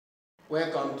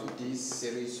Welcome to this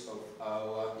series of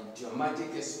our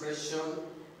idiomatic expression.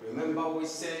 Remember we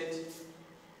said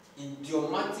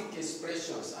idiomatic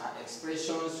expressions are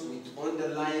expressions with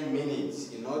underlying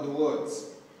meanings. In other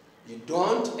words, you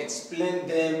don't explain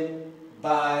them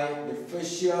by the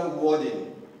facial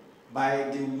wording, by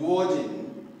the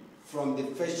wording from the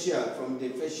facial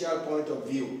point of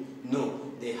view. No,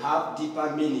 they have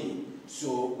deeper meaning.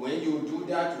 So when you do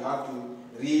that, you have to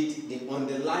read the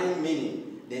underlying meaning,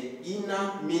 the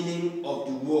inner meaning of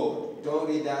the word. Don't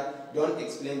read that, don't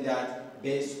explain that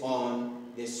based on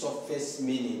the surface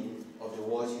meaning of the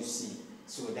words you see.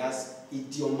 So that's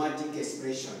idiomatic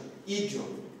expression.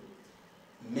 Idiom,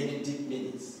 many deep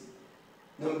meanings.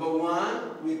 Number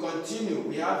one, we continue.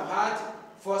 We have had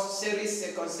first series,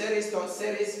 second series, third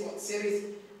series, fourth series,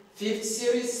 fifth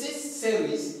series, sixth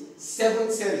series,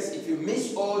 seventh series. If you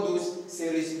miss all those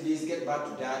series, please get back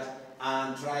to that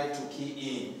and try to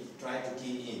key in.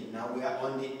 Now we are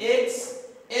on the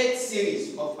eighth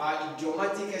series of our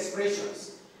idiomatic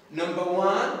expressions. Number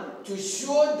one, to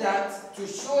show that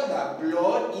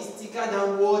blood is thicker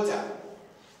than water.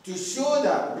 To show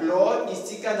that blood is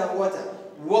thicker than water.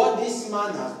 What this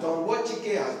man has done, what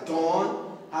Chike has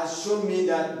done, has shown me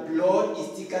that blood is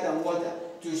thicker than water.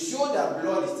 To show that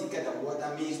blood is thicker than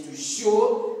water means to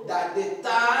show that the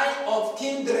tie of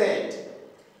kindred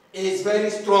is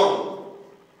very strong.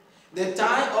 The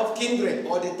tie of kindred,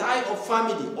 or the tie of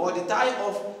family, or the tie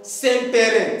of same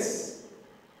parents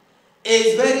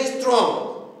is very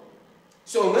strong.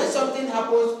 So when something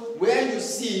happens where you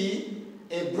see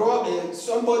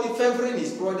somebody favoring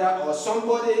his brother, or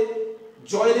somebody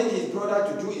joining his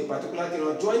brother to do a particular thing,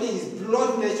 or joining his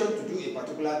blood relation to do a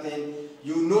particular thing,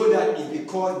 you know that it's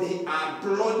because they are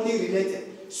bloodly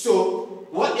related. So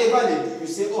whatever they do, you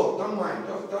say, oh, don't mind,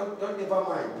 don't ever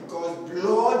mind, because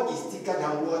blood is thicker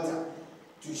than water,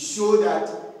 to show that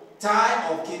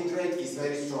tie of kindred is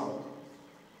very strong.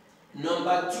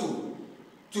 Number two,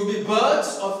 to be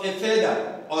birds of a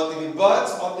feather, or to be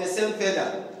birds of the same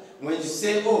feather. When you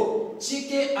say, oh,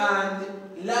 Chike and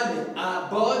Lamin are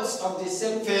birds of the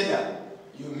same feather,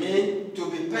 you mean to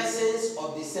be persons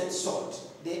of the same sort.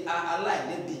 They are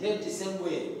alike, they behave the same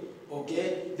way,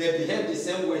 okay? They behave the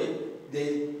same way.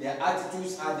 Their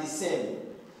attitudes are the same.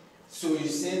 So you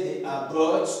say they are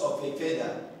birds of a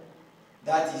feather.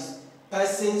 That is,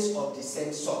 persons of the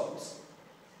same sort.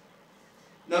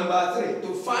 Number three,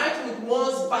 to fight with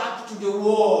one's back to the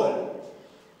wall.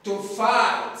 To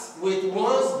fight with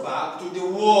one's back to the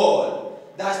wall.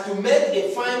 That's to make a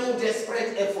final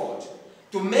desperate effort.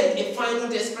 To make a final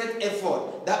desperate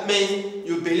effort. That means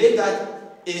you believe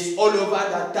that it's all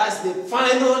over, that's the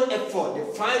final effort, the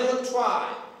final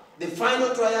try. The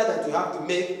final trial that you have to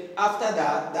make. After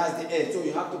that, that's the end. So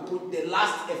you have to put the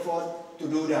last effort to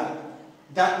do that.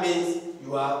 That means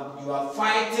you are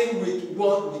fighting with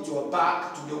your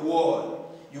back to the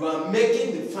wall. You are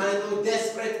making the final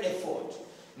desperate effort.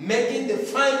 Making the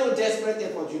final desperate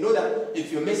effort. You know that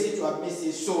if you miss it, you have missed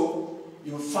it. So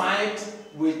you fight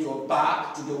with your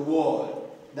back to the wall.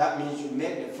 That means you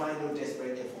make the final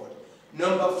desperate effort.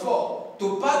 Number four,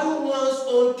 to paddle one's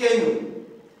own canoe.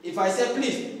 If I say,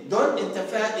 please, don't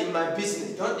interfere in my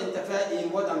business, don't interfere in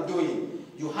what I'm doing,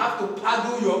 you have to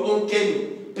paddle your own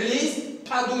canoe. Please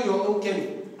paddle your own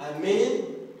canoe. I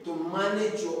mean, to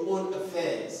manage your own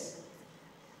affairs.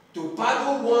 To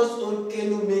paddle one's own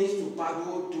canoe means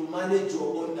to manage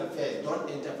your own affairs. Don't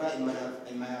interfere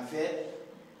in my affair.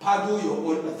 Paddle your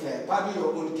own affair. Paddle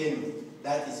your own canoe.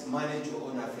 That is, manage your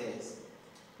own affairs.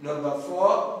 Number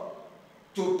four,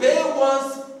 to pay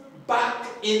one's back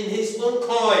in his own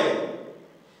coin.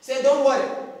 Say, don't worry,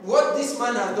 what this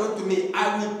man has done to me,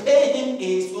 I will pay him in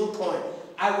his own coin.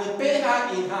 I will pay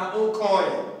her in her own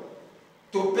coin.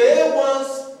 To pay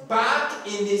one's back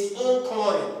in his own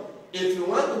coin. If you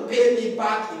want to pay me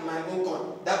back in my own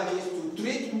coin, that means to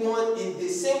treat one in the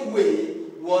same way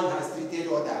one has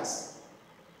treated others.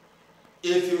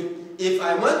 If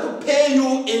I want to pay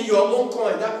you in your own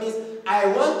coin, that means I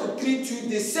want to treat you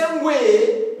the same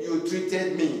way you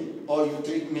treated me, or you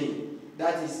treat me.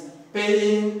 That is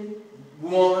paying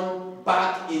one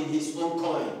back in his own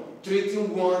coin.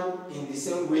 Treating one in the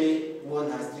same way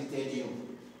one has treated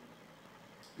you.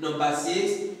 Number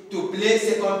six, to play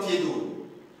second fiddle.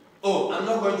 Oh, I'm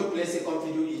not going to play second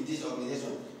fiddle in this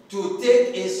organization. To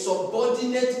take a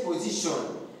subordinate position.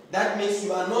 That means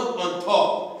you are not on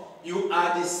top. You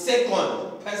are the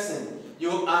second person.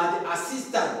 You are the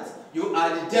assistant. You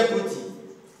are the deputy.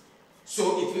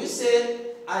 So if you say,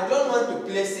 I don't want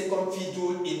to play second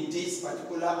fiddle in this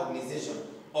particular organization,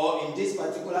 or in this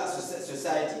particular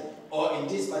society, or in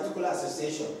this particular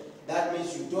association, that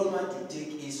means you don't want to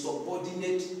take a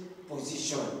subordinate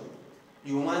position.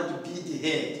 You want to be the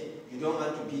head. You don't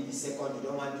want to be the second. You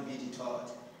don't want to be the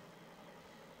third.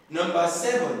 Number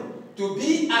 7, to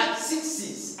be at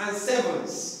 6s and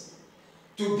 7s.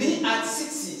 To be at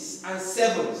 6s and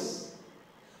 7s.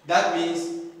 That means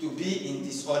to be in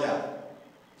disorder.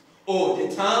 Oh,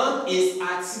 the town is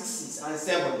at 6s and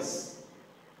 7s.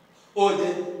 Oh,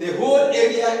 the whole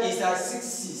area is at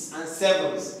 6s and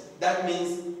 7s. That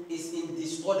means it's in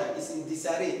disorder, it's in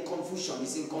disarray, confusion,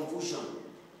 it's in confusion.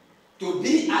 To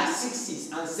be at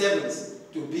 6s and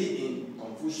 7s, to be in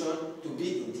confusion, to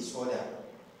be in disorder.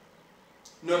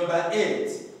 Number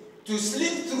 8, to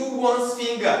slip through one's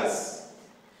fingers.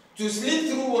 To slip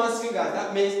through one's fingers,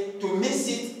 that means to miss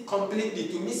it completely,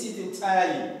 to miss it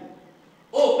entirely.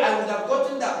 Oh, I would have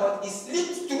gotten that, but it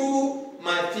slipped through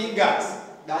my fingers.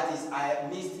 That is, I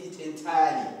missed it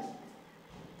entirely.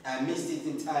 I missed it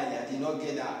entirely. I did not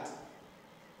get that.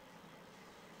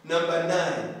 Number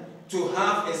 9, to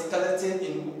have a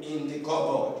skeleton in the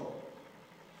cupboard.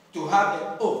 To have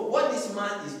a, oh, what this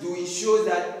man is doing shows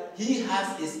that he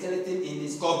has a skeleton in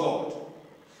his cupboard.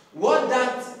 What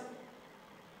that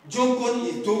Junkun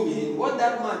is doing, what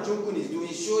that man Junkun is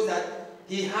doing shows that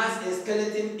he has a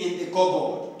skeleton in the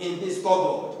cupboard, in his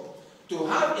cupboard. To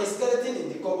have a skeleton in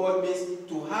the cupboard means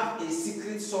to have a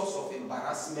secret source of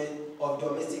embarrassment, of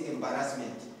domestic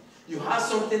embarrassment. You have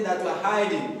something that you are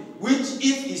hiding, which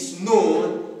if it's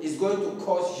known, is going to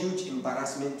cause huge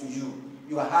embarrassment to you.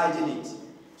 You are hiding it.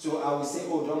 So I will say,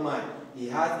 oh, don't mind. He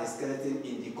has a skeleton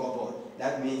in the cupboard.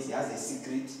 That means he has a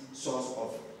secret source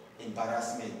of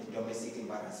embarrassment, domestic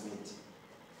embarrassment.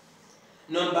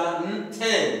 Number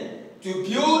 10, to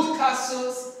build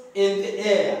castles in the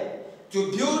air.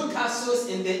 To build castles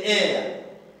in the air.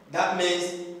 That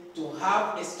means to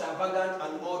have extravagant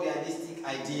and unrealistic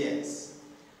ideas.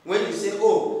 When you say,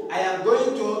 oh, I am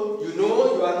going to, you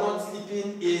know, you are not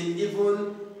sleeping in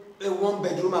even a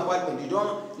one-bedroom apartment. You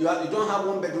don't have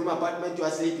one-bedroom apartment, you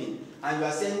are sleeping. And you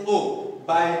are saying, oh,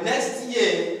 by next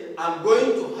year, I'm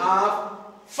going to have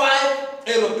 5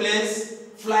 aeroplanes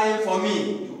flying for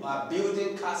me. You are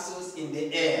building castles in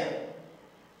the air.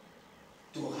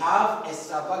 To have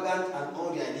extravagant and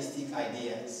unrealistic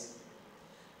ideas.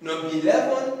 Number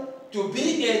 11, to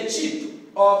be a chip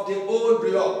of the old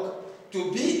block.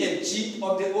 To be a chip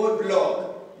of the old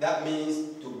block. That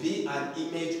means to be an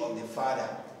image of the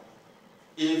father.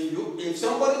 If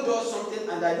somebody does something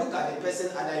and I look at the person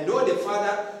and I know the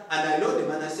father and I know the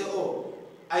man, I say, oh,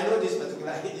 I know this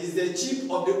particular, he is the chip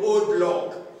of the old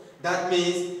block. That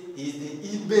means he is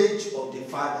the image of the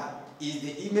father. He is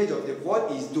the image of the, what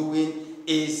he is doing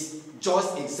is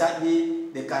just exactly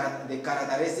the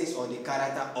characteristics or the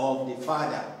character of the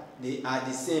father. They are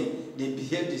the same. They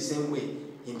behave the same way.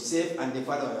 Himself and the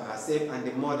father, or herself and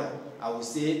the mother. I will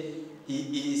say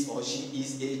he is or she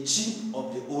is a chip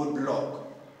of the old block.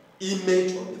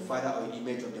 Image of the father or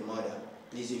image of the mother.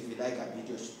 Please, if you like our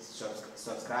video,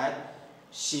 subscribe,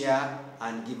 share,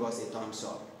 and give us a thumbs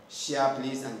up. Share,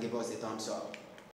 please, and give us a thumbs up.